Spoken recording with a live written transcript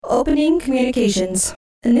Opening communications.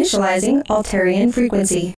 Initializing Altarian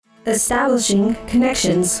frequency. Establishing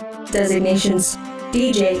connections. Designations.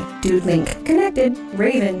 DJ, Dude Link, connected.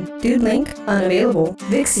 Raven, Dude Link, unavailable.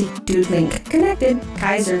 Vixie, Dude Link, connected.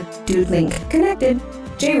 Kaiser, Dude Link, connected.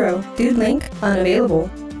 J-Ro, Dude Link,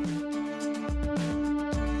 unavailable.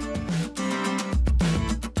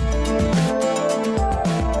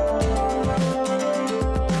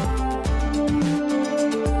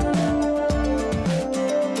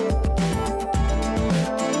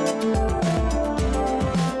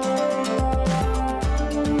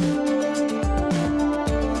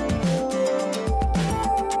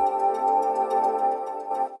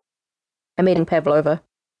 I made in Pavlova.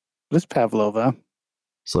 What is Pavlova?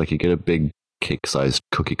 So like you get a big cake-sized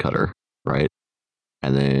cookie cutter, right?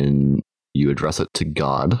 And then you address it to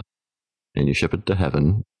God, and you ship it to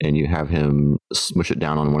heaven, and you have him smush it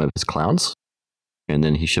down on one of his clouds, and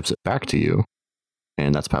then he ships it back to you,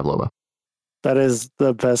 and that's Pavlova. That is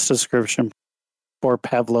the best description for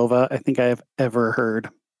Pavlova I think I have ever heard.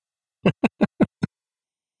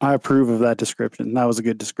 I approve of that description. That was a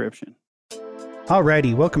good description.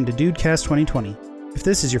 Alrighty, welcome to Dudecast 2020. If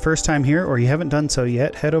this is your first time here or you haven't done so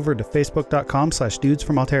yet, head over to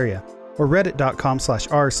facebook.com/dudesfromaltaria or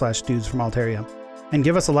reddit.com/r/dudesfromaltaria and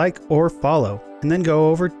give us a like or follow. And then go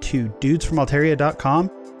over to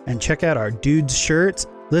dudesfromaltaria.com and check out our Dudes shirts,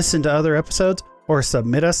 listen to other episodes, or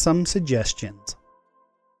submit us some suggestions.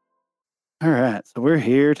 All right, so we're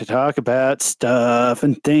here to talk about stuff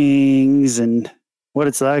and things and what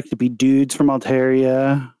it's like to be dudes from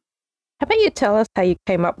Altaria. How about you tell us how you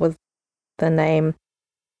came up with the name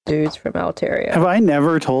Dudes from Altaria? Have I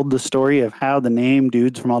never told the story of how the name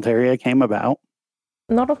Dudes from Altaria came about?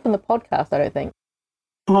 Not on the podcast, I don't think.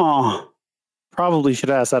 Oh, probably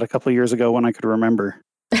should ask that a couple of years ago when I could remember.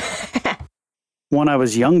 When I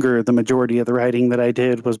was younger, the majority of the writing that I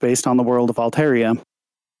did was based on the world of Altaria.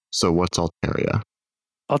 So what's Altaria?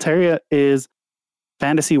 Altaria is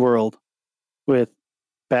fantasy world with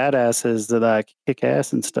badasses that kick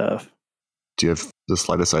ass and stuff. Do you have the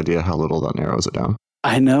slightest idea how little that narrows it down?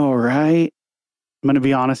 I know, right? I'm going to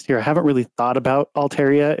be honest here. I haven't really thought about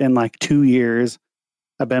Altaria in like 2 years.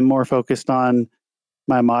 I've been more focused on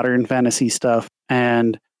my modern fantasy stuff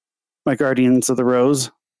and my Guardians of the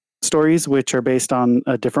Rose stories, which are based on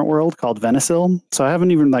a different world called Venesil. So I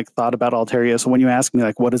haven't even like thought about Altaria. So when you ask me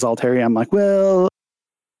like, what is Altaria? I'm like, well,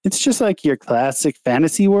 it's just like your classic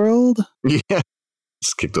fantasy world. Yeah.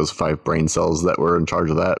 Just kick those 5 brain cells that were in charge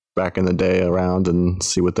of that back in the day around and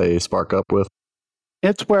see what they spark up with.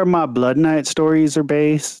 It's where my Blood Knight stories are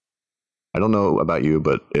based. I don't know about you,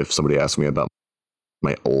 but if somebody asks me about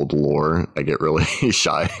my old lore, I get really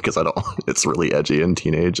shy because it's really edgy and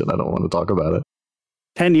teenage and I don't want to talk about it.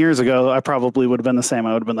 10 years ago, I probably would have been the same.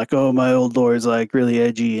 I would have been like, oh, my old lore is like really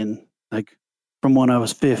edgy and like from when I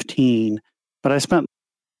was 15. But I spent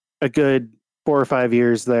a good 4 or 5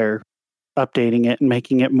 years there updating it and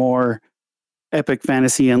making it more epic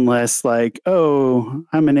fantasy and less like, oh,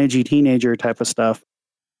 I'm an edgy teenager type of stuff.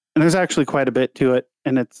 And there's actually quite a bit to it.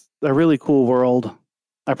 And it's a really cool world.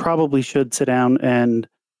 I probably should sit down and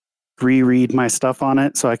reread my stuff on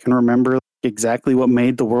it so I can remember exactly what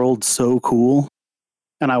made the world so cool.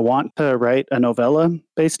 And I want to write a novella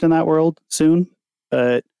based in that world soon,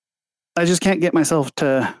 but I just can't get myself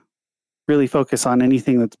to really focus on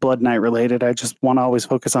anything that's Blood Knight related. I just want to always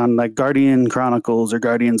focus on like Guardian Chronicles or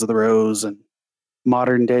Guardians of the Rose and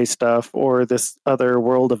modern day stuff or this other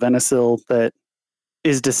world of Venesil that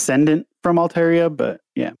is descendant from Altaria, but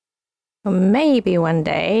yeah. Well, maybe one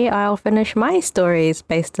day I'll finish my stories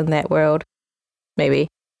based in that world. Maybe.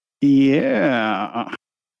 Yeah.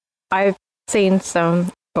 I've seen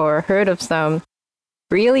some or heard of some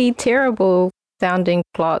really terrible sounding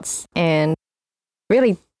plots and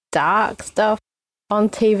really dark stuff on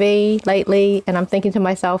TV lately, and I'm thinking to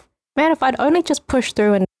myself, man, if I'd only just pushed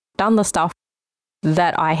through and done the stuff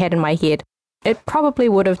that I had in my head, it probably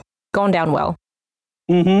would have gone down well.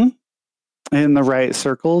 Mm-hmm. In the right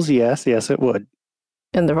circles, yes, it would.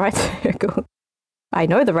 In the right circle. I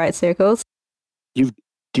know the right circles. You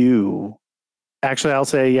do. Actually, I'll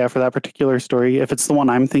say, yeah, for that particular story, if it's the one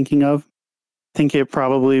I'm thinking of, I think it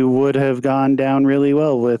probably would have gone down really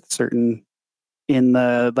well with certain in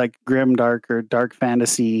the like grim dark or dark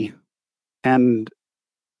fantasy and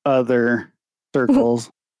other circles.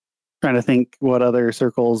 Trying to think what other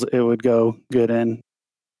circles it would go good in.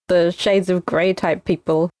 The Shades of Grey type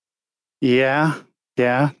people. Yeah,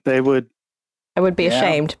 they would. I would be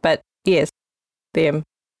ashamed, but yes, them.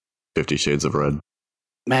 50 Shades of Red.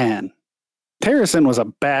 Man, Terracin was a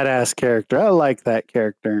badass character. I like that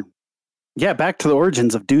character. Yeah, back to the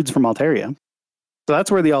origins of Dudes from Altaria. So that's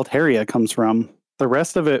where the Altaria comes from. The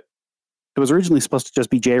rest of it, it was originally supposed to just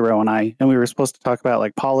be J-Ro and I, and we were supposed to talk about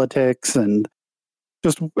like politics and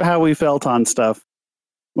just how we felt on stuff.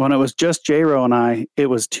 When it was just J-Ro and I, it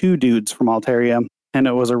was two dudes from Altaria, and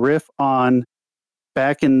it was a riff on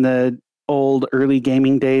back in the old early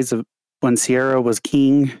gaming days of when Sierra was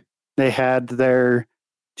king. They had their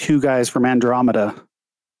two guys from Andromeda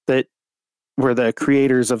that were the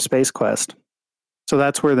creators of Space Quest. So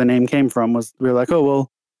that's where the name came from. Was we were like, oh, well,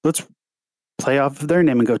 let's play off of their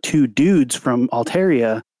name and go two dudes from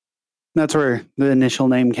Altaria. That's where the initial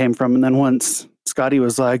name came from. And then once Scotty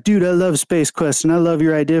was like, dude, I love Space Quest and I love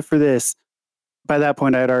your idea for this. By that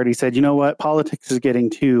point, I had already said, you know what? Politics is getting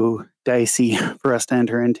too dicey for us to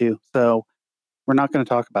enter into. So we're not going to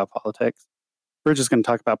talk about politics. We're just going to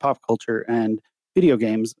talk about pop culture and video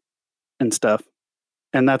games and stuff.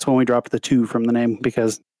 And that's when we dropped the two from the name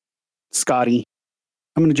because Scotty,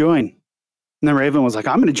 I'm going to join. And then Raven was like,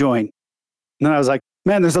 I'm going to join. And then I was like,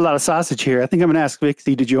 man, there's a lot of sausage here. I think I'm going to ask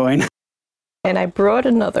Vixie to join. And I brought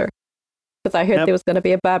another because I heard there was going to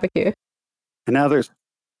be a barbecue. And now there's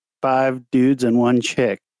 5 dudes and 1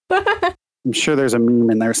 chick. I'm sure there's a meme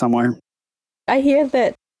in there somewhere. I hear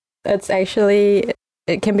that it's actually,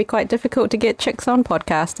 it can be quite difficult to get chicks on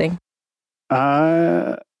podcasting.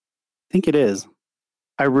 I think it is.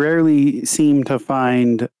 I rarely seem to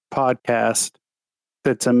find podcast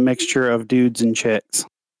that's a mixture of dudes and chicks.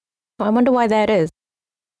 I wonder why that is.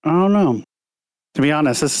 I don't know. To be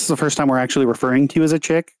honest, this is the first time we're actually referring to you as a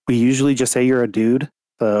chick. We usually just say you're a dude.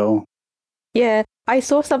 So yeah, I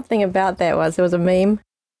saw something about that once. There was a meme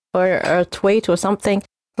or a tweet or something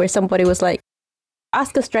where somebody was like,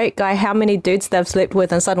 ask a straight guy how many dudes they've slept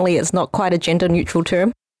with, and suddenly it's not quite a gender neutral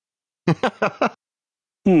term.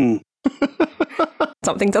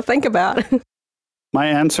 Something to think about. My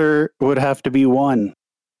answer would have to be 1.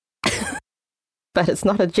 But it's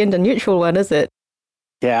not a gender neutral one, is it?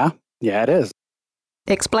 Yeah, it is.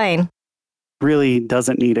 Explain. Really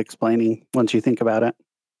doesn't need explaining once you think about it.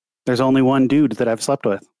 There's only 1 dude that I've slept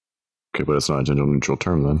with. Okay, but it's not a gender neutral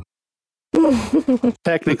term then.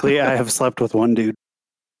 Technically, I have slept with 1 dude.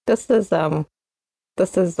 This is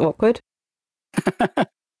awkward.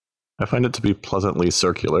 I find it to be pleasantly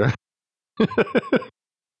circular.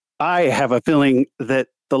 I have a feeling that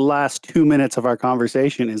the last 2 minutes of our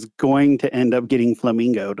conversation is going to end up getting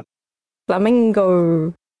flamingoed.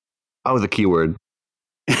 Flamingo. Oh, the keyword.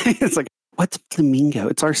 It's like, what's flamingo?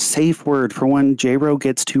 It's our safe word for when J-Ro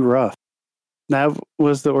gets too rough. That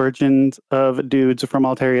was the origins of Dudes from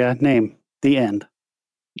Altaria name. The end.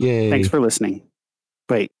 Yay. Thanks for listening.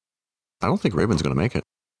 Wait. I don't think Raven's going to make it.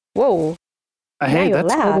 Whoa. Hey, you're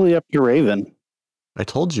that's loud. totally up to Raven. I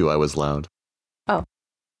told you I was loud.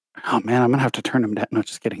 Oh, man, I'm going to have to turn him down. No,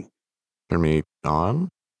 just kidding. Turn me on?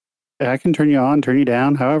 I can turn you on, turn you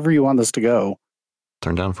down, however you want this to go.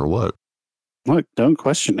 Turn down for what? Look, don't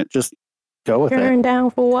question it. Just go with Turn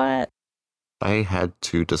down for what? I had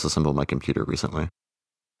to disassemble my computer recently.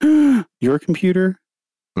 it. Your computer?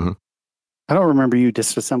 Mhm. I don't remember you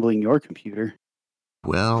disassembling your computer.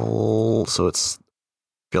 Well, so I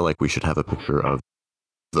feel like we should have a picture of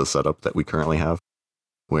the setup that we currently have,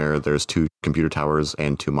 where there's 2 computer towers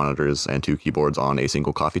and 2 monitors and 2 keyboards on a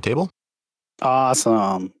single coffee table,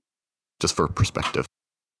 Awesome. just for perspective.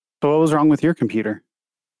 So what was wrong with your computer?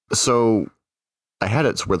 So I had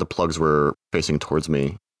it where the plugs were facing towards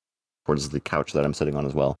me, towards the couch that I'm sitting on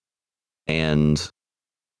as well. And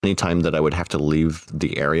anytime that I would have to leave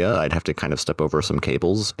the area, I'd have to kind of step over some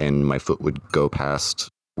cables and my foot would go past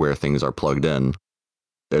where things are plugged in.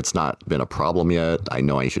 It's not been a problem yet. I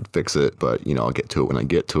know I should fix it, but I'll get to it when I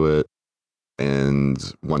get to it. And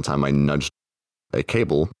one time I nudged a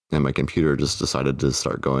cable and my computer just decided to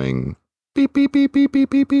start going beep, beep, beep, beep, beep,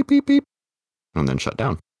 beep, beep, beep, beep, and then shut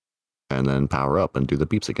down and then power up and do the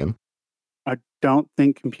beeps again. I don't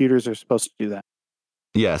think computers are supposed to do that.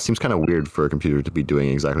 Yeah, it seems kind of weird for a computer to be doing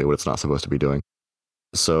exactly what it's not supposed to be doing.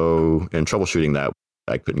 So in troubleshooting that,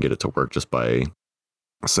 I couldn't get it to work just by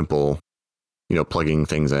simple, plugging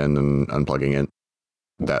things in and unplugging it,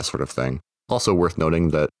 that sort of thing. Also worth noting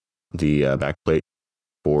that the backplate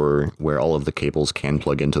for where all of the cables can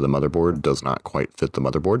plug into the motherboard does not quite fit the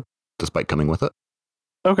motherboard, despite coming with it.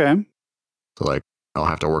 Okay. So I'll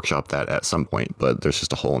have to workshop that at some point, but there's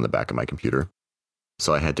just a hole in the back of my computer.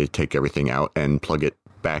 So I had to take everything out and plug it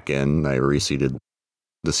back in. I reseated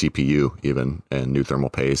the CPU even, and new thermal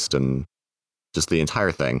paste, and just the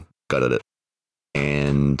entire thing, gutted it.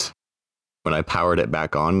 And when I powered it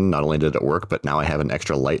back on, not only did it work, but now I have an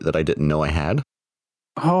extra light that I didn't know I had.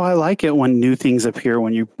 Oh, I like it when new things appear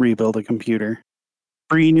when you rebuild a computer.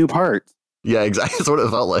 Free new parts. Yeah, exactly. That's what it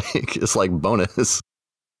felt like. It's like bonus.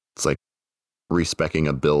 It's like respecking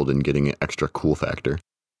a build and getting an extra cool factor.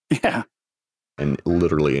 Yeah. And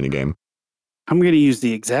literally in a game. I'm going to use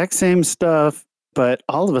the exact same stuff, but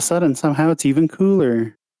all of a sudden, somehow it's even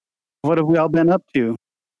cooler. What have we all been up to?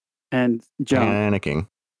 And John, Panicking.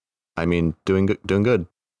 I mean, doing good.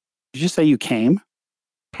 did you say you came?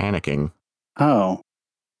 Panicking. Oh,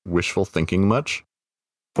 Wishful thinking much?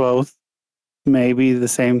 both. Maybe the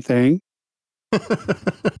same thing.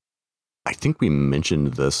 I think we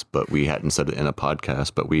mentioned this, but we hadn't said it in a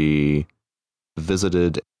podcast, but we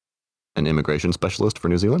visited an immigration specialist for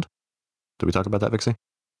New Zealand. Did we talk about that, Vixie?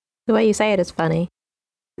 The way you say it is funny.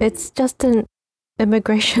 It's just an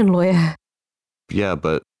immigration lawyer. Yeah,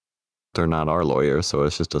 but they're not our lawyer, so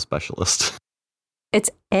it's just a specialist. It's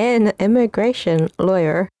an immigration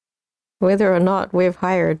lawyer, whether or not we've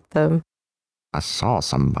hired them. I saw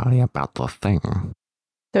somebody about the thing.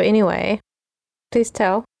 So anyway, please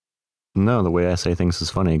tell. No, the way I say things is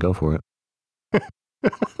funny. Go for it. I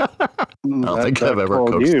don't think I've ever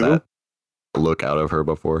told coaxed you. that look out of her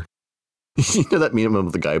before. You know that meme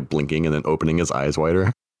of the guy blinking and then opening his eyes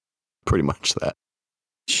wider? Pretty much that.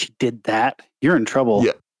 She did that. You're in trouble.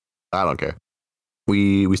 Yeah. I don't care.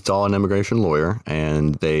 We saw an immigration lawyer,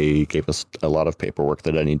 and they gave us a lot of paperwork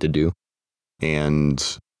that I need to do.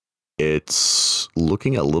 And it's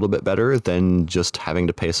looking a little bit better than just having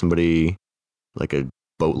to pay somebody like a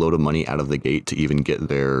boatload of money out of the gate to even get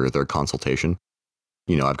their consultation.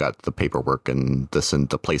 You know, I've got the paperwork and this and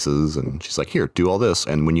the places, and she's like, here, do all this,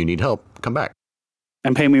 and when you need help, come back.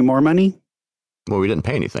 And pay me more money? Well, we didn't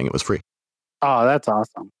pay anything. It was free. Oh, that's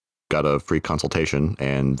awesome. Got a free consultation,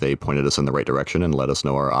 and they pointed us in the right direction and let us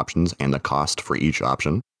know our options and the cost for each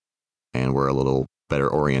option. And we're a little better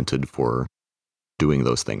oriented for doing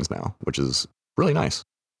those things now, which is really nice.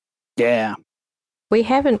 Yeah. We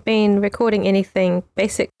haven't been recording anything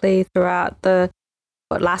basically throughout the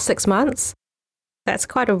last 6 months. That's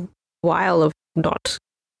quite a while of not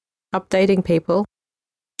updating people.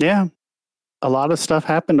 Yeah. A lot of stuff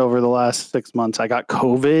happened over the last 6 months. I got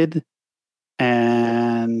COVID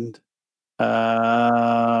and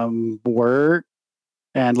work,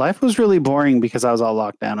 and life was really boring because I was all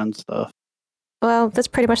locked down and stuff. Well, that's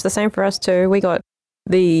pretty much the same for us too. We got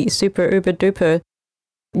the super uber duper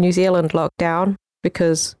New Zealand lockdown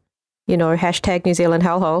because, you know, hashtag New Zealand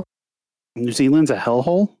hellhole. New Zealand's a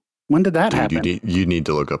hellhole? When did that happen? You need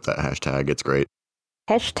to look up that hashtag. It's great.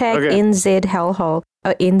 Hashtag Okay. NZ hellhole.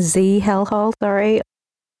 NZ hellhole, sorry.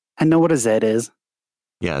 I know what a Z is.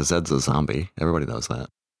 Yeah, Zed's a zombie. Everybody knows that.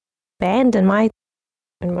 Banned in my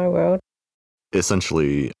world.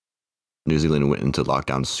 Essentially, New Zealand went into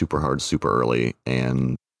lockdown super hard, super early,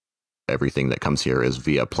 and everything that comes here is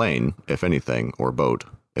via plane, if anything, or boat,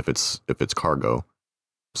 if it's cargo.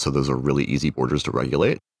 So those are really easy borders to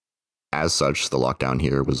regulate. As such, the lockdown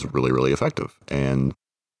here was really, really effective. And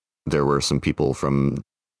there were some people from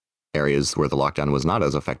areas where the lockdown was not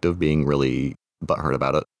as effective being really butthurt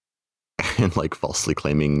about it and like falsely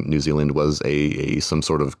claiming New Zealand was some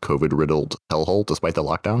sort of COVID-riddled hellhole despite the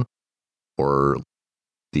lockdown. Or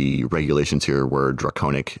the regulations here were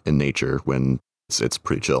draconic in nature when it's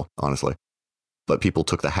pretty chill, honestly. But people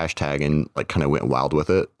took the hashtag and like kind of went wild with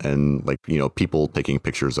it, and like, you know, people taking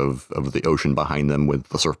pictures of the ocean behind them with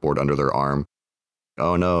the surfboard under their arm.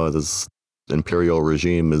 Oh no, this imperial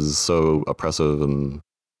regime is so oppressive, and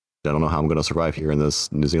I don't know how I'm going to survive here in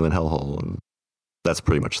this New Zealand hellhole. And that's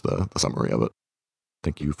pretty much the summary of it.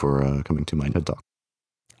 Thank you for coming to my TED Talk.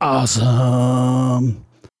 Awesome.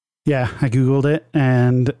 Yeah, I Googled it,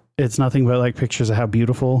 and it's nothing but like pictures of how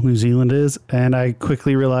beautiful New Zealand is. And I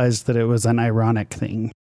quickly realized that it was an ironic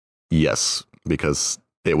thing. Yes, because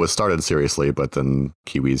it was started seriously, but then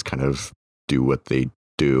Kiwis kind of do what they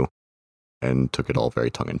do and took it all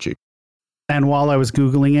very tongue-in-cheek. And while I was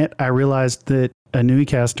Googling it, I realized that a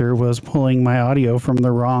Newcaster was pulling my audio from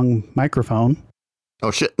the wrong microphone.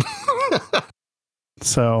 Oh, shit.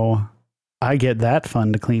 So I get that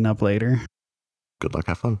fun to clean up later. Good luck,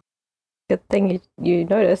 have fun. Good thing you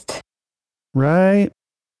noticed. Right?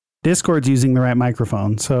 Discord's using the right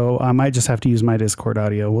microphone, so I might just have to use my Discord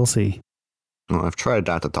audio. We'll see. Well, I've tried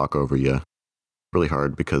not to talk over you really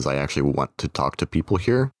hard because I actually want to talk to people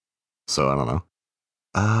here. So I don't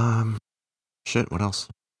know. Shit, what else?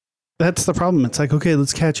 That's the problem. It's like, okay,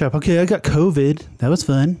 let's catch up. Okay, I got COVID. That was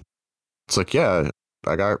fun. It's like, yeah,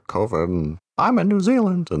 I got COVID and I'm in New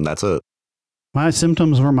Zealand, and that's it. My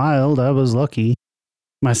symptoms were mild. I was lucky.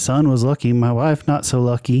 My son was lucky. My wife, not so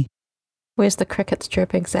lucky. Where's the crickets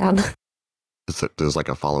chirping sound? There's like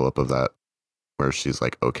a follow-up of that where she's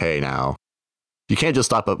like, okay, now. You can't just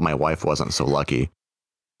stop at my wife wasn't so lucky.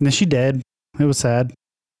 And then she dead. It was sad.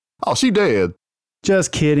 Oh, she did.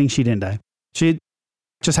 Just kidding. She didn't die. She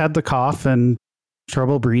just had the cough and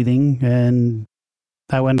trouble breathing, and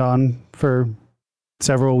that went on for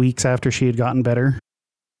several weeks after she had gotten better.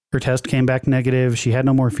 Her test came back negative. She had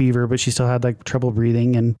no more fever, but she still had like trouble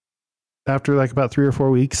breathing. And after like about 3 or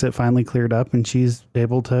 4 weeks, it finally cleared up and she's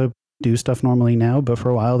able to do stuff normally now. But for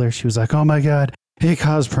a while there, she was like, oh my God, it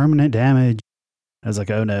caused permanent damage. I was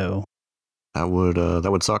like, oh no. That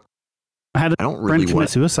would suck. I had a I don't friend really commit want.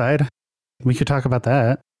 suicide. We could talk about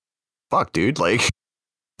that. Fuck, dude. Like,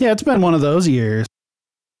 Yeah, it's been one of those years.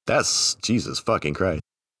 that's Jesus fucking Christ.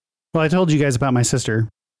 Well, I told you guys about my sister.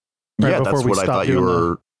 Right Yeah, before that's we what I stopped thought you doing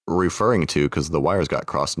were referring to because the wires got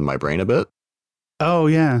crossed in my brain a bit. Oh,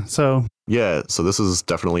 yeah. So, Yeah, so this is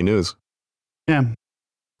definitely news. yeah.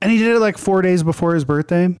 And he did it like 4 days before his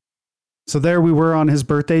birthday. So there we were on his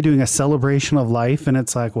birthday doing a celebration of life. And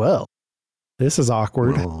it's like, well, this is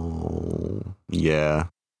awkward. Oh, yeah.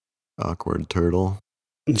 Awkward turtle.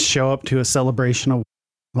 And show up to a celebration of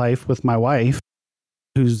life with my wife,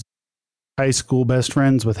 who's high school best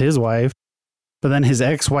friends with his wife. But then his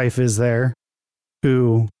ex-wife is there,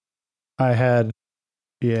 who I had,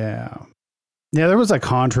 yeah. Yeah, there was a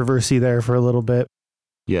controversy there for a little bit.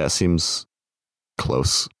 Yeah, seems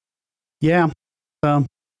close. Yeah. So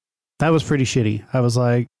that was pretty shitty. I was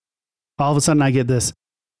like, all of a sudden I get this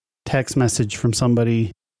text message from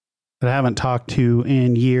somebody that I haven't talked to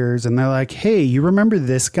in years. And they're like, hey, you remember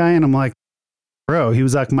this guy? And I'm like, bro, he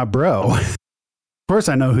was like my bro. Of course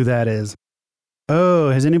I know who that is. Oh,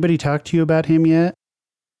 has anybody talked to you about him yet?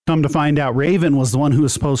 Come to find out, Raven was the one who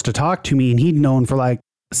was supposed to talk to me, and he'd known for like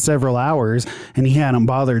several hours, and he hadn't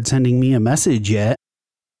bothered sending me a message yet.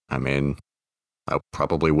 I mean, I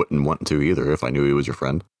probably wouldn't want to either if I knew he was your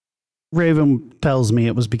friend. Raven tells me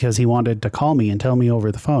it was because he wanted to call me and tell me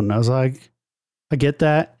over the phone. And I was like, I get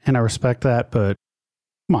that, and I respect that, but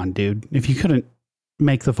come on, dude. If you couldn't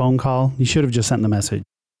make the phone call, you should have just sent the message.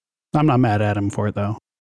 I'm not mad at him for it, though.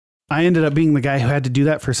 I ended up being the guy who had to do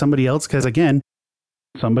that for somebody else because, again,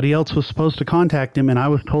 somebody else was supposed to contact him, and I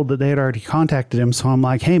was told that they had already contacted him. So I'm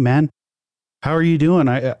like, hey, man, how are you doing?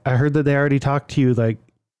 I heard that they already talked to you. Like,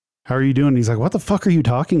 how are you doing? He's like, what the fuck are you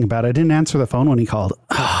talking about? I didn't answer the phone when he called.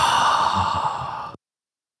 Ah,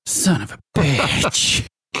 son of a bitch.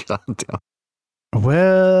 God damn.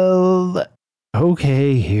 Well,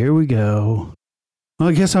 okay, here we go. Well,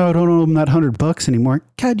 I guess I don't owe him that $100 anymore.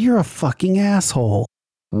 God, you're a fucking asshole.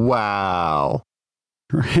 Wow.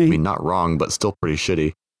 Right? I mean, not wrong, but still pretty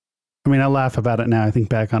shitty. I mean, I laugh about it now. I think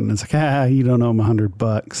back on it. It's like, you don't owe him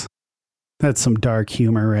 $100. That's some dark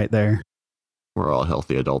humor right there. We're all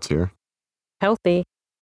healthy adults here. Healthy.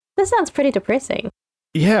 This sounds pretty depressing.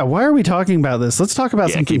 Yeah, why are we talking about this? Let's talk about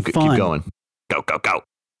something keep fun. going. Go, go, go.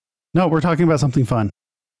 No, we're talking about something fun.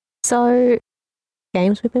 So,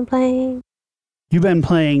 games we've been playing. You've been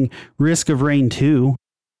playing Risk of Rain 2.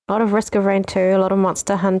 A lot of Risk of Rain 2, a lot of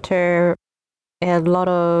Monster Hunter, and a lot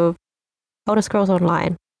of Elder Scrolls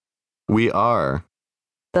Online. We are.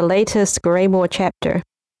 The latest Greymoor chapter,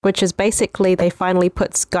 which is basically they finally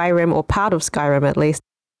put Skyrim, or part of Skyrim at least,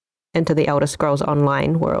 into the Elder Scrolls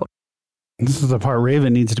Online world. This is the part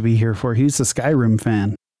Raven needs to be here for. He's a Skyrim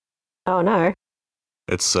fan. Oh no.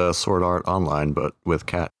 It's Sword Art Online, but with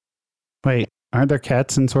cat. Wait, aren't there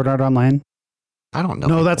cats in Sword Art Online? I don't know.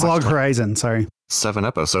 No, that's Watched Log like Horizon. Sorry. 7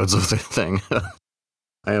 episodes of the thing.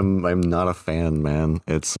 I'm not a fan, man.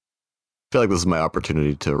 I feel like this is my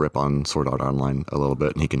opportunity to rip on Sword Art Online a little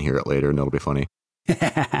bit, and he can hear it later, and it'll be funny.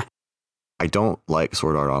 I don't like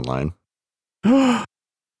Sword Art Online.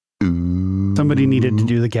 Somebody needed to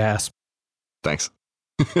do the gasp. Thanks.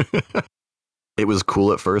 It was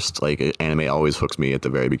cool at first. Like, anime always hooks me at the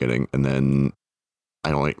very beginning, and then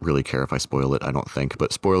I don't really care if I spoil it, I don't think.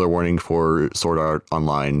 But spoiler warning for Sword Art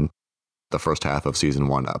Online, the first half of season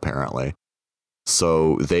 1, apparently.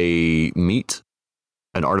 So they meet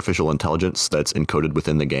an artificial intelligence that's encoded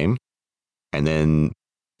within the game, and then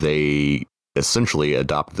they essentially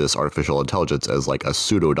adopt this artificial intelligence as like a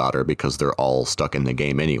pseudo daughter because they're all stuck in the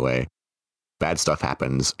game anyway. Bad stuff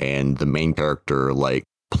happens, and the main character, like,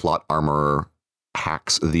 plot armor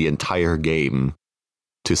hacks the entire game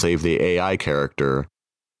to save the AI character.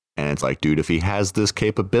 And it's like, dude, if he has this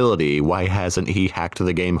capability, why hasn't he hacked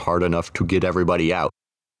the game hard enough to get everybody out?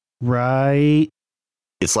 Right.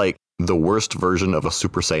 It's like the worst version of a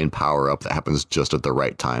Super Saiyan power-up that happens just at the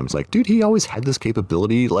right time. It's like, dude, he always had this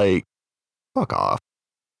capability. Like, fuck off.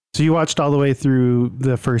 So you watched all the way through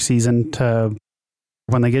the first season to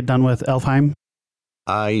when they get done with Elfheim?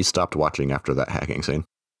 I stopped watching after that hacking scene.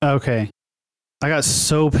 Okay. I got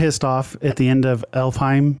so pissed off at the end of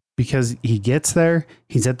Elfheim because he gets there,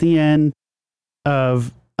 he's at the end,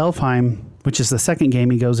 of Elfheim, which is the second game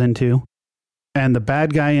he goes into. And the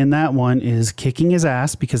bad guy in that one is kicking his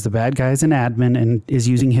ass because the bad guy is an admin and is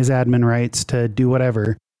using his admin rights to do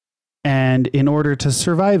whatever. And in order to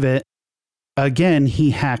survive it, again,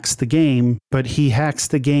 he hacks the game, but he hacks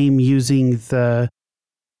the game using the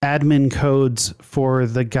admin codes for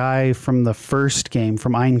the guy from the first game,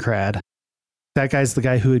 from Aincrad. That guy's the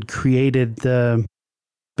guy who had created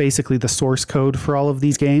basically the source code for all of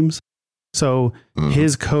these games. So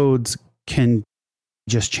his codes can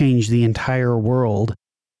just change the entire world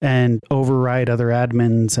and override other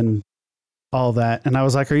admins and all that. And I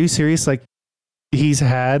was like, are you serious? Like, he's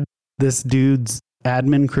had this dude's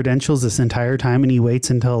admin credentials this entire time and he waits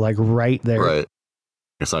until like right there. Right.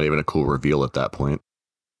 It's not even a cool reveal at that point.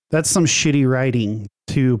 That's some shitty writing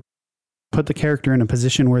to put the character in a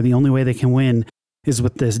position where the only way they can win is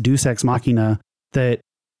with this Deus Ex Machina that,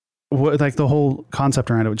 like, the whole concept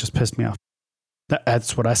around it just pissed me off.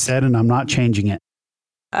 That's what I said, and I'm not changing it.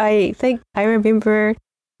 I think I remember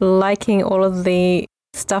liking all of the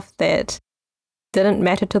stuff that didn't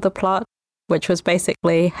matter to the plot, which was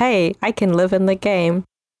basically, hey, I can live in the game.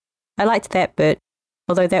 I liked that bit,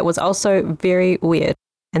 although that was also very weird.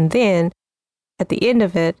 And then, at the end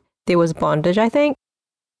of it, there was bondage, I think.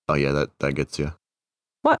 Oh yeah, that gets you.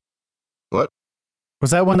 What?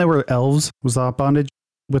 Was that when they were elves? Was that bondage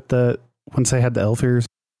with once they had the elf ears?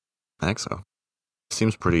 I think so.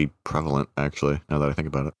 Seems pretty prevalent, actually, now that I think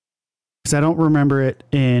about it. Because I don't remember it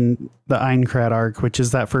in the Aincrad arc, which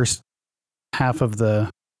is that first half of the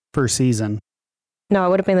first season. No, it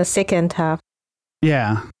would have been the second half.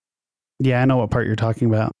 Yeah. Yeah, I know what part you're talking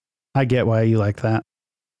about. I get why you like that.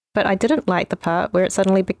 But I didn't like the part where it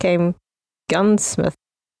suddenly became Gunsmith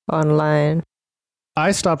Online.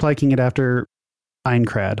 I stopped liking it after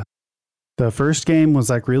Aincrad. The first game was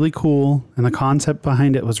like really cool, and the concept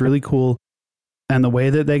behind it was really cool. And the way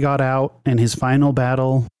that they got out and his final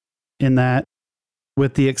battle in that,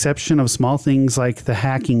 with the exception of small things like the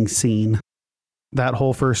hacking scene, that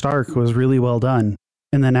whole first arc was really well done.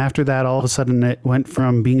 And then after that, all of a sudden it went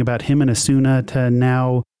from being about him and Asuna to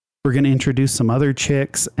now we're going to introduce some other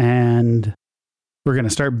chicks and we're going to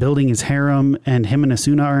start building his harem, and him and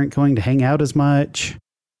Asuna aren't going to hang out as much.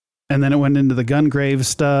 And then it went into the Gungrave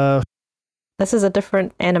stuff. This is a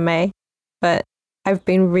different anime, but I've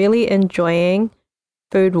been really enjoying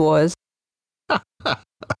Food Wars.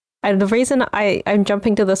 And the reason I'm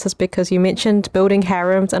jumping to this is because you mentioned building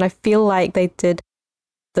harems, and I feel like they did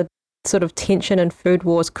the sort of tension in Food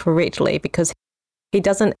Wars correctly, because he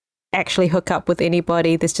doesn't actually hook up with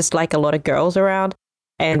anybody. There's just like a lot of girls around,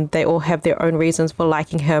 and they all have their own reasons for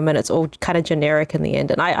liking him, and it's all kind of generic in the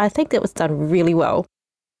end. And I think that was done really well.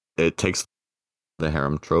 It takes the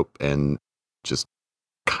harem trope and just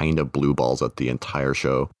kind of blue balls at the entire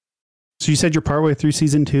show. So you said you're partway through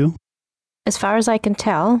season 2? As far as I can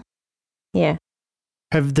tell, yeah.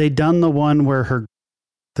 Have they done the one where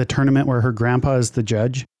the tournament where her grandpa is the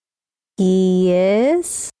judge?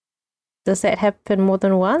 Yes. Does that happen more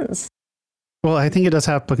than once? Well, I think it does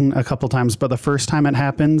happen a couple times, but the first time it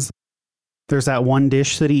happens, there's that one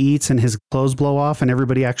dish that he eats and his clothes blow off, and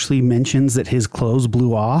everybody actually mentions that his clothes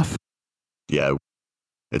blew off. Yeah,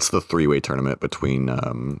 it's the 3-way tournament between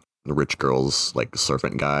the rich girl's like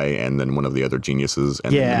servant guy and then one of the other geniuses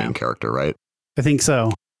and then the main character, right? I think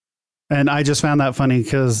so. And I just found that funny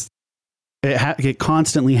because it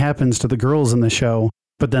constantly happens to the girls in the show,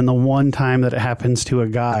 but then the one time that it happens to a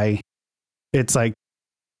guy, it's like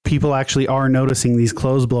people actually are noticing these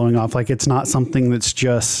clothes blowing off. Like, it's not something that's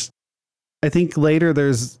just... I think later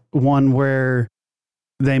there's one where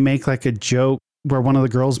they make like a joke where one of the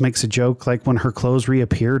girls makes a joke like when her clothes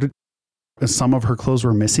reappeared, some of her clothes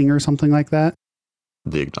were missing or something like that.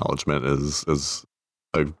 The acknowledgement is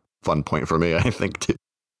a fun point for me, I think, too.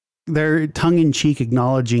 They're tongue-in-cheek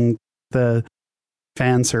acknowledging the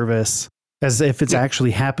fan service as if it's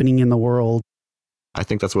actually happening in the world. I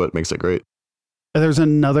think that's what makes it great. There's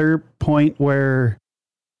another point where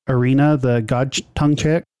Irina, the god tongue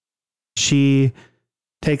chick, she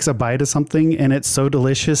takes a bite of something and it's so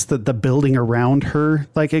delicious that the building around her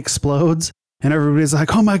like explodes and everybody's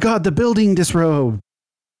like, oh my God, the building disrobed.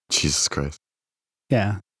 Jesus Christ.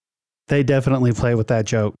 Yeah. They definitely play with that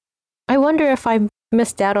joke. I wonder if I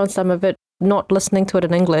missed out on some of it, not listening to it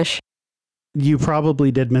in English. You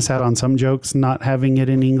probably did miss out on some jokes not having it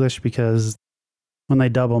in English because when they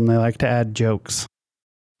dub them, they like to add jokes.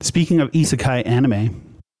 Speaking of isekai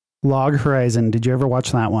anime, Log Horizon, did you ever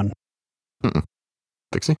watch that one? Mm-mm.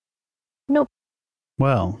 Pixie? Nope.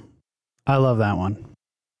 Well, I love that one.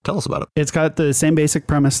 Tell us about it. It's got the same basic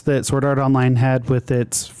premise that Sword Art Online had with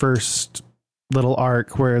its first little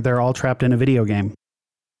arc where they're all trapped in a video game.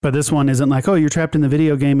 But this one isn't like, oh, you're trapped in the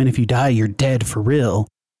video game and if you die, you're dead for real.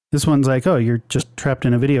 This one's like, oh, you're just trapped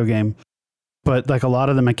in a video game. But like a lot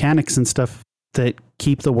of the mechanics and stuff that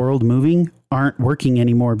keep the world moving aren't working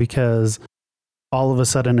anymore because all of a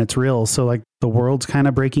sudden it's real. So like the world's kind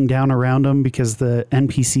of breaking down around them because the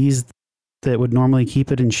NPCs that would normally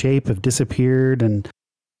keep it in shape have disappeared. And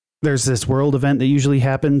there's this world event that usually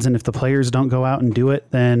happens. And if the players don't go out and do it,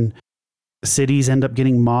 then cities end up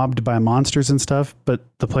getting mobbed by monsters and stuff. But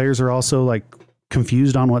the players are also like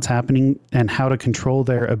confused on what's happening and how to control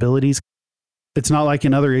their abilities. It's not like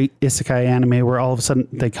in other isekai anime where all of a sudden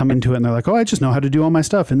they come into it and they're like, oh, I just know how to do all my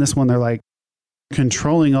stuff. In this one, they're like,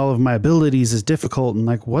 controlling all of my abilities is difficult and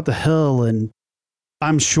like, what the hell? And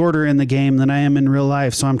I'm shorter in the game than I am in real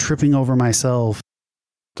life, so I'm tripping over myself.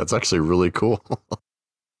 That's actually really cool.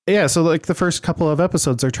 Yeah, so like the first couple of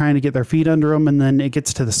episodes, they're trying to get their feet under them, and then it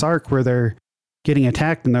gets to this arc where they're getting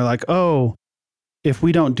attacked, and they're like, oh, if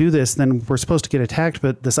we don't do this, then we're supposed to get attacked,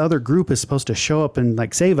 but this other group is supposed to show up and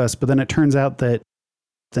like save us. But then it turns out that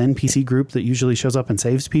the NPC group that usually shows up and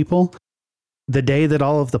saves people, the day that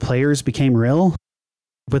all of the players became real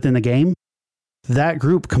within the game, that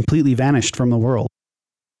group completely vanished from the world.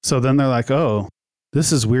 So then they're like, oh,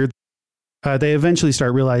 this is weird. They eventually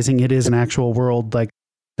start realizing it is an actual world. Like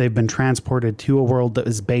they've been transported to a world that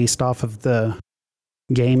is based off of the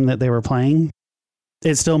game that they were playing.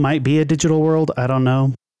 It still might be a digital world. I don't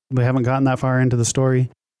know. We haven't gotten that far into the story.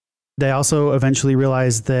 They also eventually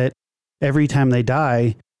realize that every time they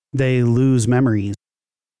die, they lose memories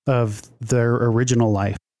of their original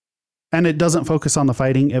life. And it doesn't focus on the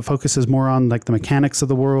fighting. It focuses more on like the mechanics of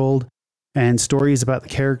the world and stories about the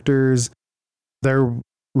characters, their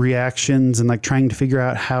reactions, and like trying to figure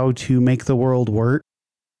out how to make the world work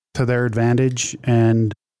to their advantage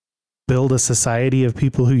and build a society of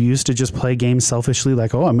people who used to just play games selfishly,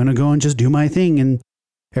 like, oh, I'm going to go and just do my thing and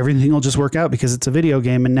everything will just work out because it's a video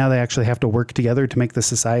game. And now they actually have to work together to make the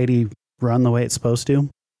society run the way it's supposed to.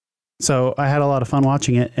 So I had a lot of fun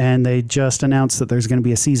watching it, and they just announced that there's going to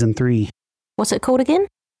be a season 3. What's it called again?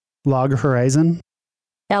 Log Horizon.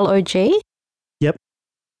 LOG? Yep.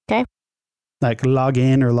 Okay. Like log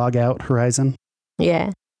in or log out Horizon.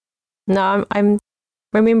 Yeah. No, I'm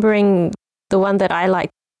remembering the one that I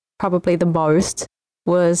liked probably the most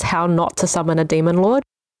was How Not to Summon a Demon Lord.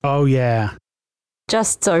 Oh, yeah.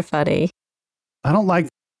 Just so funny. I don't like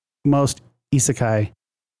most isekai.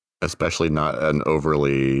 Especially not an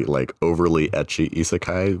overly etchy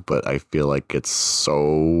isekai, but I feel like it's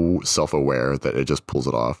so self-aware that it just pulls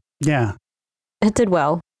it off. Yeah. It did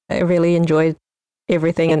well. I really enjoyed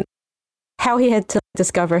everything and how he had to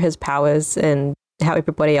discover his powers and how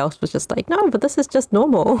everybody else was just like, no, but this is just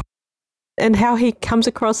normal. And how he comes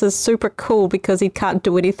across as super cool because he can't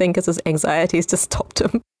do anything because his anxieties just stopped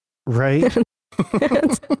him. Right?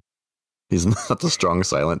 He's not the strong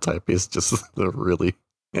silent type. He's just the really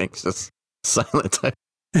anxious silent type.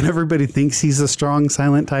 And everybody thinks he's a strong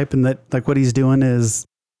silent type and that like what he's doing is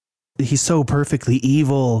he's so perfectly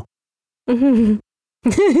evil.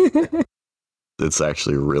 It's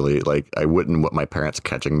actually really like, I wouldn't want my parents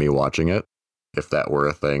catching me watching it if that were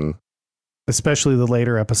a thing. Especially the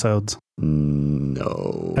later episodes.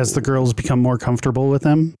 No. As the girls become more comfortable with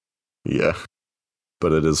them. Yeah.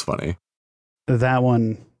 But it is funny. That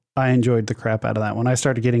one, I enjoyed the crap out of that one. I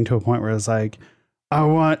started getting to a point where I was like, I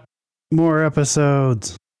want more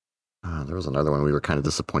episodes. There was another one we were kind of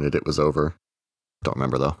disappointed it was over. Don't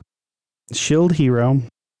remember though. Shield Hero.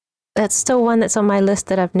 That's still one that's on my list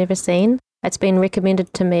that I've never seen. It's been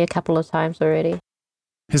recommended to me a couple of times already.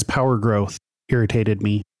 His power growth irritated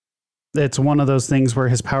me. It's one of those things where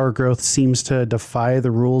his power growth seems to defy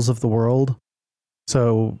the rules of the world.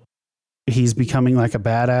 So he's becoming like a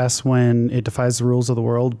badass when it defies the rules of the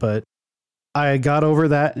world, but I got over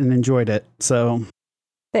that and enjoyed it. So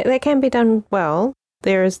that can be done well.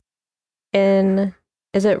 Is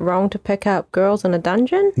it wrong to pick up girls in a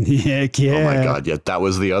dungeon? Heck yeah. Oh my god, yeah, that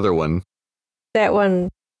was the other one. That one,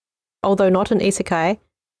 although not an isekai,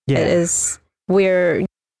 yeah. It is where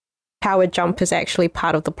power jump is actually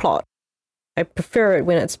part of the plot. I prefer it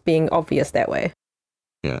when it's being obvious that way.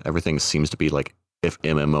 Yeah, everything seems to be like if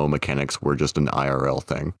MMO mechanics were just an IRL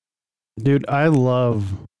thing. Dude, I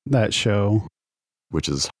love that show. Which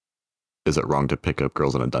is it wrong to pick up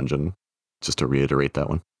girls in a dungeon? Just to reiterate that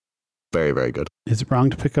one. Very, very good. Is it wrong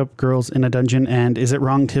to pick up girls in a dungeon? And is it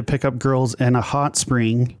wrong to pick up girls in a hot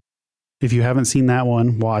spring? If you haven't seen that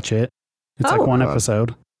one, watch it. It's like one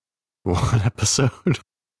episode. One episode?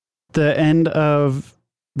 The end of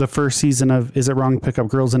the first season of Is It Wrong to Pick Up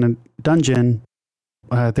Girls in a Dungeon,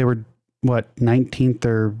 they were what, 19th,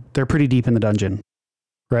 or they're pretty deep in the dungeon,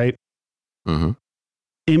 right? Mm-hmm.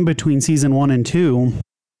 In between season 1 and 2,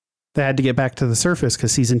 they had to get back to the surface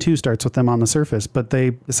because season 2 starts with them on the surface. But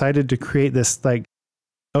they decided to create this like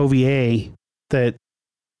OVA that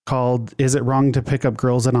called "Is It Wrong to Pick Up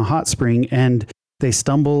Girls in a Hot Spring?" And they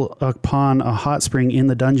stumble upon a hot spring in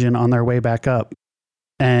the dungeon on their way back up.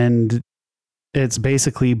 And it's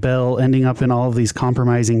basically Belle ending up in all of these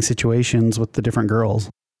compromising situations with the different girls.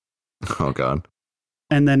 Oh, God.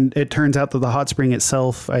 And then it turns out that the hot spring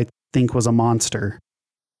itself, I think, was a monster.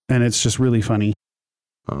 And it's just really funny.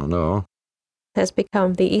 Oh, no. Has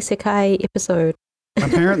become the isekai episode.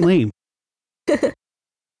 Apparently.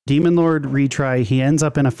 Demon Lord retry, he ends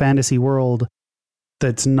up in a fantasy world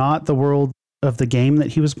that's not the world of the game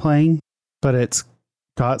that he was playing, but it's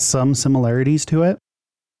got some similarities to it.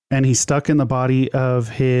 And he's stuck in the body of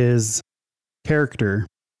his character.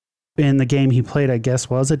 In the game he played, I guess,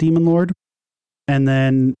 was a Demon Lord. And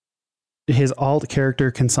then his alt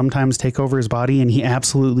character can sometimes take over his body, and he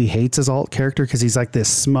absolutely hates his alt character because he's like this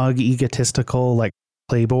smug, egotistical, like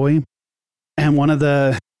playboy. And one of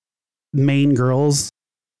the main girls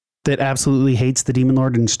that absolutely hates the Demon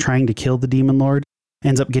Lord and is trying to kill the Demon Lord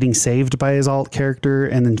ends up getting saved by his alt character,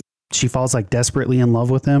 and then she falls like desperately in love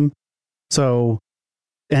with him. So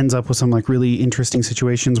ends up with some like really interesting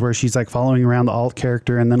situations where she's like following around the alt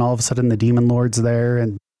character, and then all of a sudden the Demon Lord's there.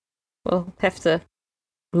 And We'll have to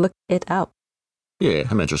look it up. Yeah,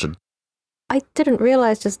 I'm interested. I didn't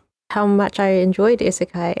realize just how much I enjoyed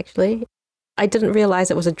isekai, actually. I didn't realize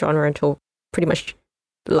it was a genre until pretty much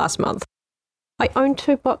last month. I own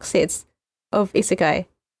 2 box sets of isekai.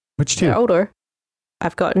 which two? They're older.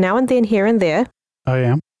 I've got Now and Then, Here and There, Oh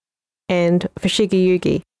yeah, and Fushigi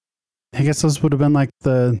Yugi. I guess those would have been like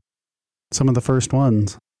some of the first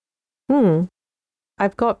ones.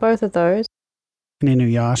 I've got both of those, And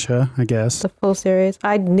Inuyasha, I guess. the full series.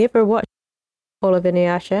 I'd never watched all of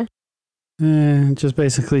Inuyasha. It just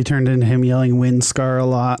basically turned into him yelling "Wind Scar" a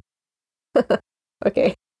lot.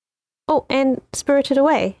 Okay. Oh, and Spirited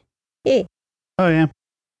Away. Yeah. Oh yeah,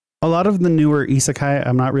 a lot of the newer isekai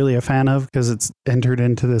I'm not really a fan of because it's entered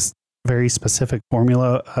into this very specific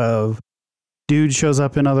formula of dude shows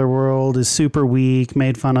up in other world, is super weak,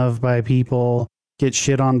 made fun of by people, gets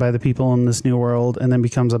shit on by the people in this new world, and then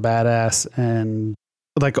becomes a badass. And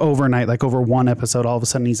like overnight, like over one episode, all of a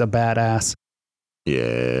sudden he's a badass.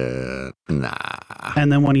 Yeah, nah.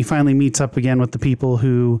 And then when he finally meets up again with the people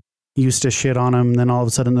who used to shit on him, then all of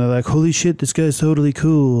a sudden they're like, holy shit, this guy's totally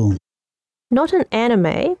cool. Not an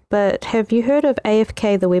anime, but have you heard of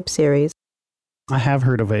AFK, the web series? I have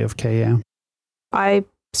heard of AFK, yeah. I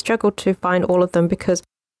struggled to find all of them because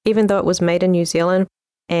even though it was made in New Zealand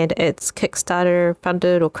and it's Kickstarter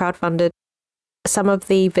funded or crowdfunded, some of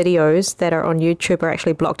the videos that are on YouTube are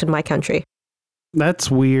actually blocked in my country.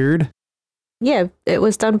 That's weird. Yeah, it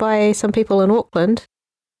was done by some people in Auckland,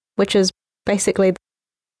 which is basically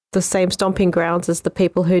the same stomping grounds as the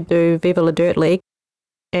people who do Viva La Dirt League.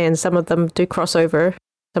 And some of them do crossover.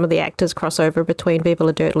 Some of the actors cross over between Viva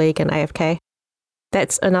La Dirt League and AFK.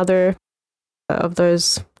 That's another of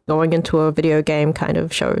those going into a video game kind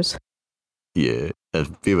of shows. Yeah,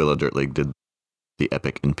 Viva La Dirt League did the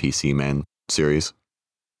Epic NPC Man series.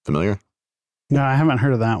 Familiar? No, I haven't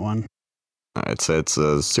heard of that one. It's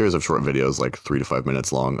a series of short videos, like 3 to 5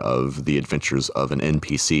 minutes long, of the adventures of an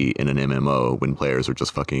NPC in an MMO when players are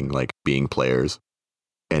just fucking like being players.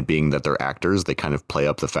 And being that they're actors, they kind of play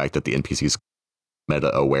up the fact that the NPC's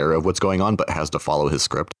meta aware of what's going on, but has to follow his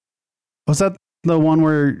script. Was that the one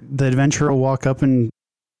where the adventurer will walk up and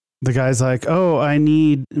the guy's like, oh, I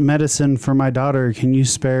need medicine for my daughter. Can you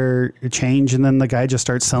spare change? And then the guy just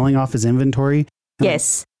starts selling off his inventory.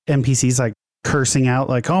 Yes. NPC's like cursing out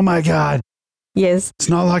like, oh my God, Yes. it's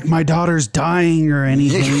not like my daughter's dying or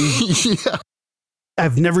anything. Yeah.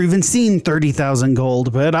 I've never even seen 30,000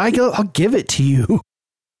 gold, but I'll give it to you.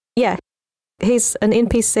 Yeah. He's an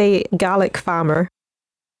NPC garlic farmer,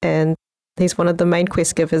 and he's one of the main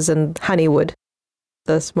quest givers in Honeywood,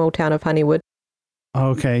 the small town of Honeywood.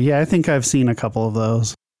 Okay, yeah, I think I've seen a couple of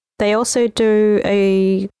those. They also do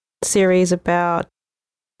a series about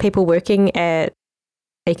people working at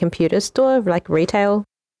a computer store, like retail.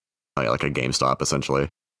 Like a GameStop, essentially.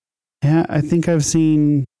 Yeah, I think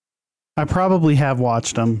I probably have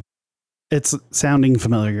watched them. It's sounding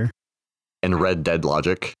familiar. And Red Dead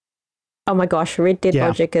Logic. Oh my gosh, Red Dead Yeah.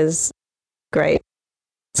 Logic is great.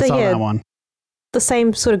 So I saw yeah, that one. the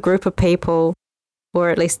same sort of group of people, or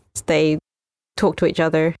at least they talk to each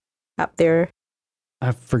other up there.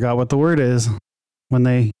 I forgot what the word is when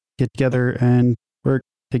they get together and work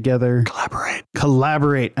together. Collaborate.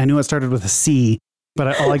 Collaborate. I knew it started with a C.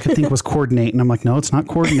 But all I could think was coordinate. And I'm like, no, it's not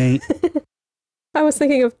coordinate. I was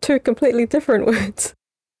thinking of two completely different words.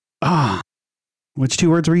 Ah, which two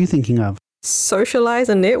words were you thinking of? Socialize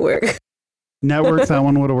and network. Network, that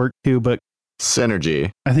one would have worked too. But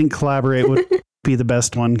Synergy. I think collaborate would be the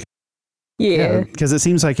best one. Yeah. Because it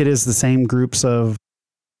seems like it is the same groups of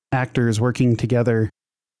actors working together,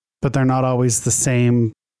 but they're not always the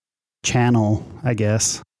same channel, I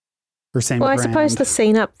guess, or same Well, I brand. suppose the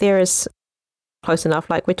scene up there is close enough.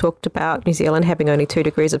 Like we talked about New Zealand having only 2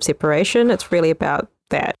 degrees of separation. It's really about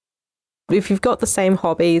that. If you've got the same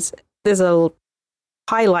hobbies, there's a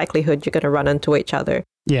high likelihood you're going to run into each other.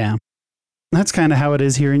 Yeah. That's kind of how it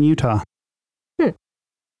is here in Utah.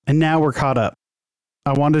 And now we're caught up.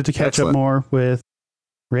 I wanted to catch Excellent. up more with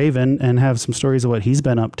Raven and have some stories of what he's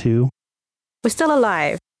been up to. We're still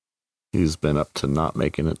alive. He's been up to not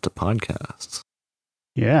making it to podcasts.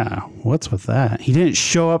 Yeah, what's with that? He didn't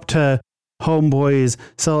show up to Homeboy's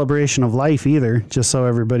celebration of life either, just so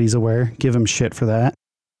everybody's aware. Give him shit for that.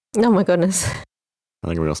 Oh my goodness. I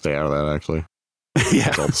think we're going to stay out of that, actually. Yeah.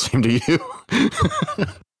 It's all the same to you.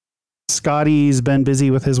 Scotty's been busy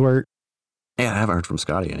with his work. Yeah, I haven't heard from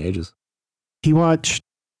Scotty in ages. He watched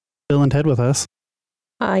Bill and Ted with us.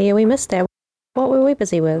 Oh yeah, we missed that. What were we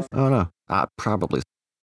busy with? Oh, no. Probably.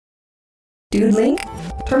 Dude link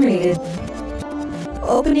terminated.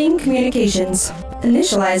 Opening communications.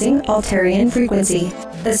 Initializing Alterian frequency.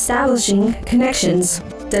 Establishing connections.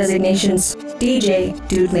 Designations. DJ,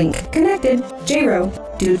 Dude link connected. J-Ro,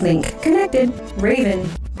 Dude link connected. Raven,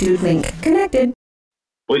 Dude link connected.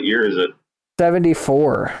 What year is it?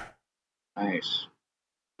 74. Nice.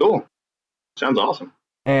 Cool. Sounds awesome.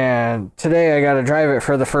 And today I got to drive it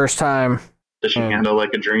for the first time. Does she handle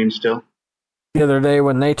like a dream still? The other day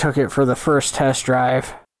when they took it for the first test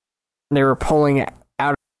drive, they were pulling it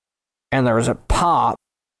out and there was a pop,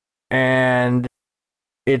 and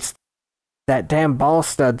it's that damn ball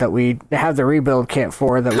stud that we have the rebuild kit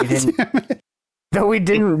for that we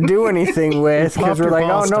didn't do anything with because we're like,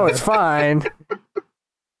 oh no, it's fine.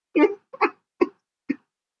 It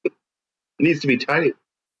needs to be tight.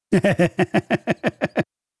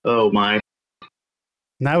 Oh my.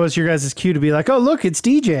 And that was your guys' cue to be like, oh, look, it's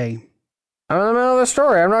DJ. I'm in the middle of the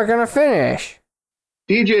story. I'm not going to finish.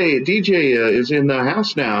 DJ is in the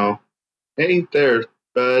house now. Hey there,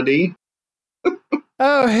 buddy.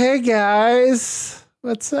 Oh, hey, guys.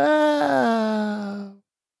 What's up?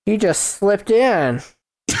 He just slipped in.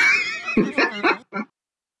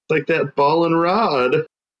 Like that ball and rod.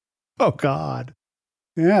 Oh, God.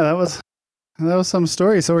 Yeah, that was some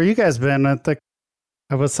story. So where you guys been?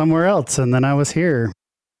 I was somewhere else, and then I was here.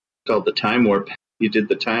 Called the time warp. You did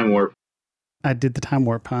the time warp. I did the time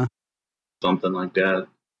warp, huh? Something like that.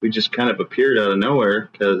 We just kind of appeared out of nowhere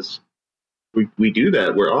because we do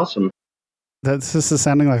that. We're awesome. This is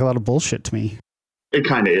sounding like a lot of bullshit to me. It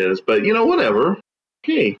kind of is, but you know, whatever.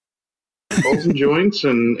 Hey, balls and joints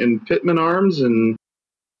and Pittman arms and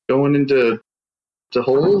going into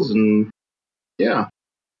holes and yeah.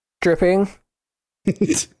 Dripping.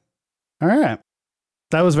 All right.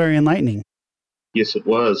 That was very enlightening. Yes, it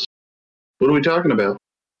was. What are we talking about,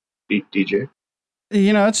 DJ?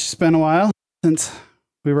 You know, it's just been a while since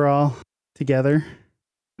we were all together.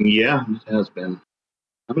 Yeah, it has been.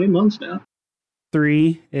 How many months now?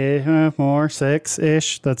 3, 4,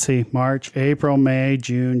 6-ish. Let's see. March, April, May,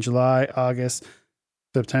 June, July, August,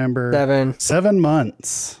 September. 7. 7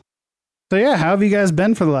 months. So yeah, how have you guys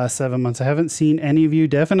been for the last 7 months? I haven't seen any of you.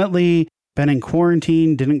 Definitely been in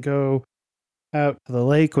quarantine. Didn't go out to the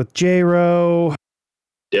lake with J-Ro.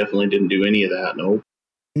 Definitely didn't do any of that. Nope.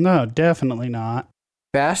 No, definitely not.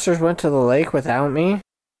 Bastards went to the lake without me.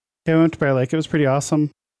 Okay, we went to Bear Lake. It was pretty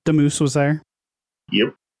awesome. The moose was there.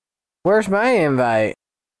 Yep. Where's my invite?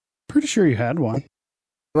 Pretty sure you had one.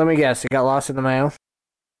 Let me guess. It got lost in the mail.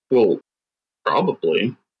 Well,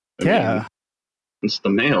 probably. I Yeah. mean, it's the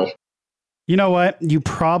mail. You know what? You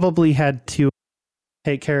probably had to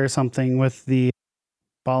take care of something with the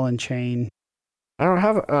ball and chain. I don't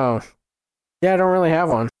have. Oh, yeah. I don't really have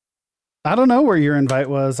one. I don't know where your invite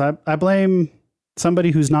was. I blame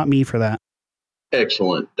somebody who's not me for that.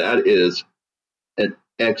 Excellent. That is an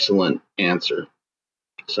excellent answer.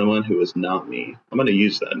 Someone who is not me. I'm going to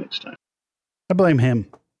use that next time. I blame him.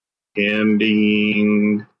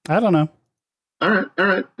 Gambing. I don't know. All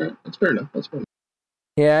right. That's fair enough.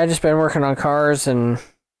 Yeah, I just been working on cars and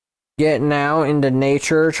getting out into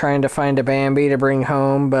nature, trying to find a Bambi to bring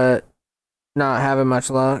home, but not having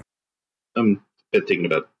much luck. I'm thinking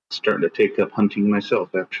about starting to take up hunting myself,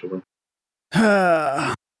 actually.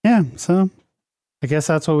 Yeah, so I guess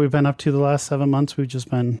that's what we've been up to the last 7 months. We've just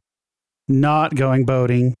been not going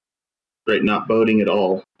boating. Right, not boating at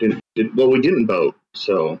all. Well, we didn't boat,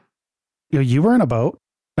 so You were in a boat.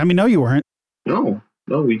 I mean, no, you weren't. no,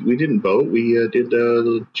 we didn't boat. We did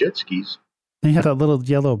jet skis. You had that little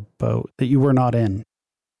yellow boat that you were not in.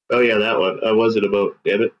 Oh yeah, that one. Was it a boat?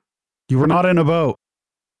 Damn it! You were not in a boat.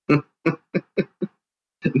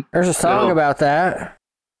 There's a song No. about that.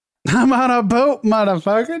 I'm on a boat,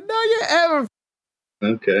 motherfucker. No, you ever.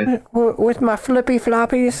 Okay. With my flippy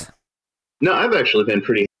floppies. No, I've actually been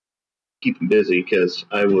pretty keeping busy because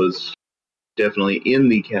I was definitely in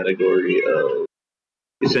the category of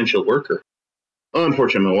essential worker.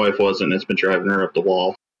 Unfortunately, my wife wasn't. It's been driving her up the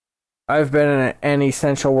wall. I've been an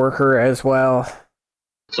essential worker as well.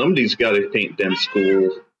 Somebody's got to paint them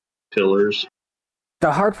school pillars.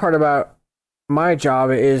 The hard part about my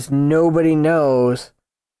job is nobody knows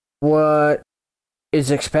what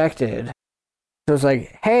is expected. So it's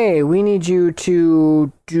like, hey, we need you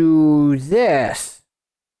to do this.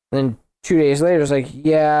 Then 2 days later, it's like,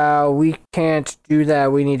 yeah, we can't do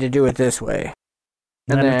that. We need to do it this way.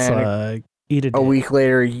 And And then it's then like, eat it. a week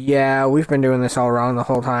later, yeah, we've been doing this all wrong the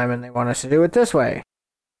whole time, and they want us to do it this way.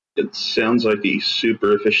 It sounds like the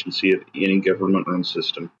super efficiency of any government-run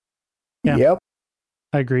system. Yeah. Yep.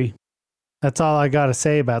 I agree. That's all I got to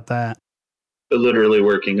say about that. But literally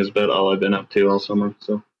working is about all I've been up to all summer.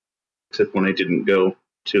 So, except when I didn't go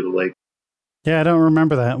to the lake. Yeah, I don't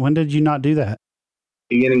remember that. When did you not do that?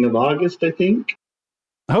 Beginning of August, I think.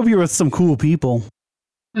 I hope you were with some cool people.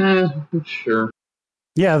 Sure.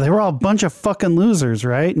 Yeah, they were all a bunch of fucking losers,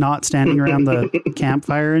 right? Not standing around the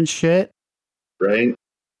campfire and shit. Right.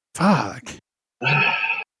 Fuck.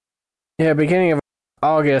 Yeah, beginning of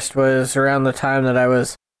August was around the time that I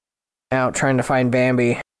was out trying to find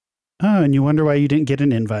Bambi. Oh, and you wonder why you didn't get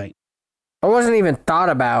an invite. I wasn't even thought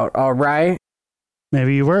about, all right?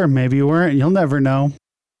 Maybe you were, maybe you weren't. You'll never know.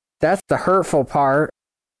 That's the hurtful part.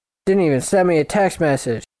 Didn't even send me a text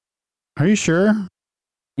message. Are you sure?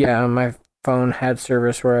 Yeah, my phone had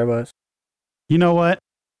service where I was. You know what?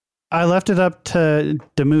 I left it up to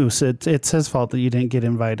Demoose. It's his fault that you didn't get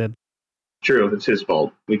invited. True, it's his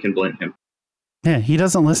fault. We can blame him. Yeah, he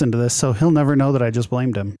doesn't listen to this, so he'll never know that I just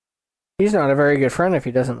blamed him. He's not a very good friend if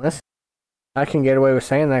he doesn't listen. I can get away with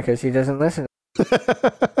saying that because he doesn't listen.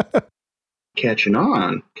 Catching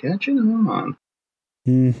on. Catching on.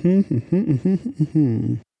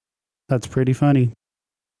 That's pretty funny.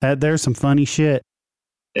 There's some funny shit.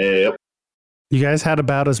 Yep. You guys had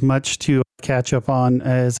about as much to catch up on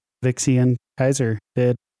as Vixie and Kaiser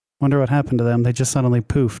did. Wonder what happened to them. They just suddenly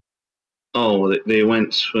poofed. Oh, they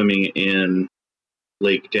went swimming in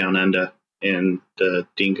Lake Down Under, and the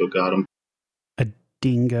dingo got them. A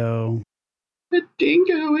dingo. The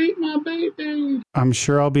dingo ate my baby. I'm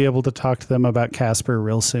sure I'll be able to talk to them about Casper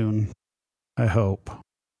real soon. I hope.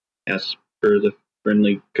 Casper the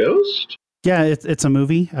Friendly Ghost? Yeah, it's a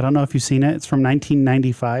movie. I don't know if you've seen it. It's from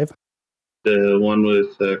 1995. The one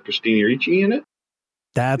with Christina Ricci in it?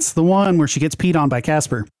 That's the one where she gets peed on by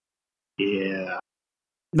Casper. Yeah.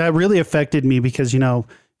 That really affected me because, it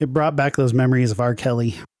brought back those memories of R.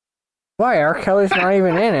 Kelly. Why? R. Kelly's not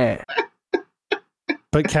even in it.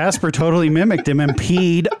 But Casper totally mimicked him and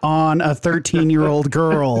peed on a 13-year-old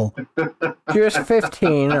girl. She was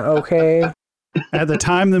 15, okay? At the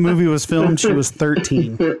time the movie was filmed, she was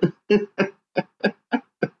 13.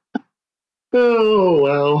 Oh,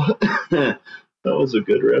 wow. That was a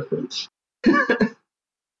good reference.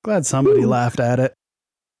 Glad somebody laughed at it.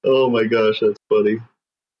 Oh my gosh, that's funny.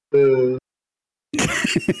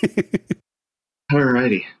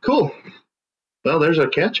 Alrighty, cool. Well, there's our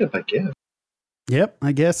catch up, I guess. Yep,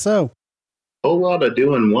 I guess so. Whole lot of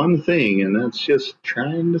doing one thing, and that's just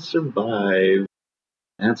trying to survive.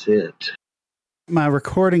 That's it. My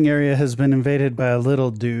recording area has been invaded by a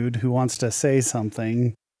little dude who wants to say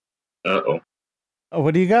something. Uh-oh.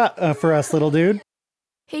 What do you got for us, little dude?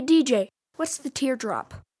 Hey DJ, what's the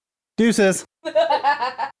teardrop? Deuces.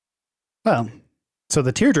 Well, so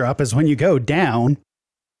the teardrop is when you go down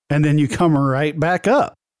and then you come right back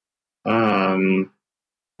up.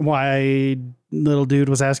 Why little dude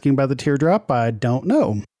was asking about the teardrop, I don't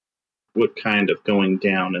know. What kind of going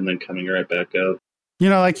down and then coming right back up?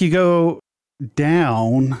 Like you go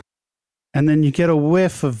down and then you get a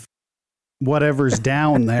whiff of whatever's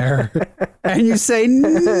down there and you say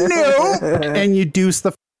no and you deuce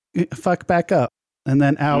the fuck back up and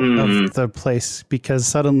then out of the place because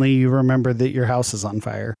suddenly you remember that your house is on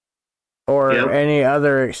fire. Or any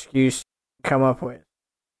other excuse to come up with.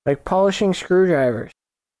 Like polishing screwdrivers.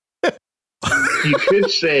 You can't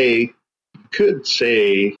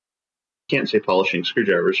say polishing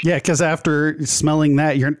screwdrivers. Yeah, because after smelling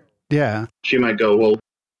that, She might go, well,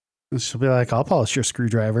 she'll be like, I'll polish your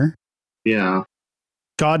screwdriver. Yeah.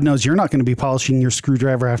 God knows you're not going to be polishing your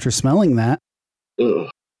screwdriver after smelling that. Ugh.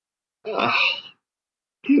 Ah.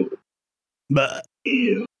 Ew. But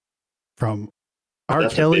Ew. from R.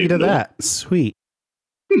 That's a Kelly big to no. that. Sweet.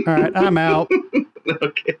 All right, I'm out.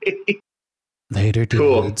 Okay. Later,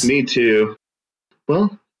 Cool. dudes. Me too.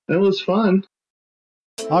 Well, that was fun.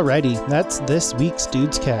 Alrighty, that's this week's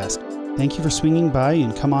Dudes Cast. Thank you for swinging by,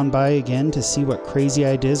 and come on by again to see what crazy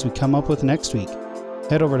ideas we come up with next week.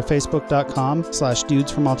 Head over to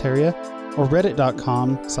facebook.com/dudesfromaltaria or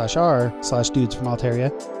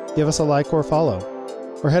reddit.com/r/dudesfromaltaria. Give us a like or follow.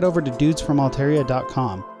 Or head over to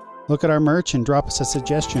dudesfromaltaria.com. Look at our merch and drop us a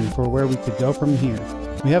suggestion for where we could go from here.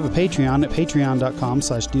 We have a Patreon at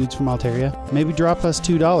patreon.com/dudesfromaltaria. Maybe drop us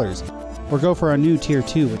 $2. Or go for our new Tier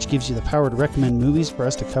 2, which gives you the power to recommend movies for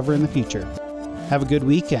us to cover in the future. Have a good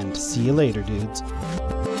weekend. See you later, dudes.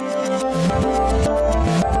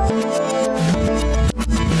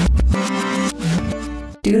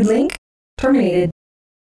 Dude Link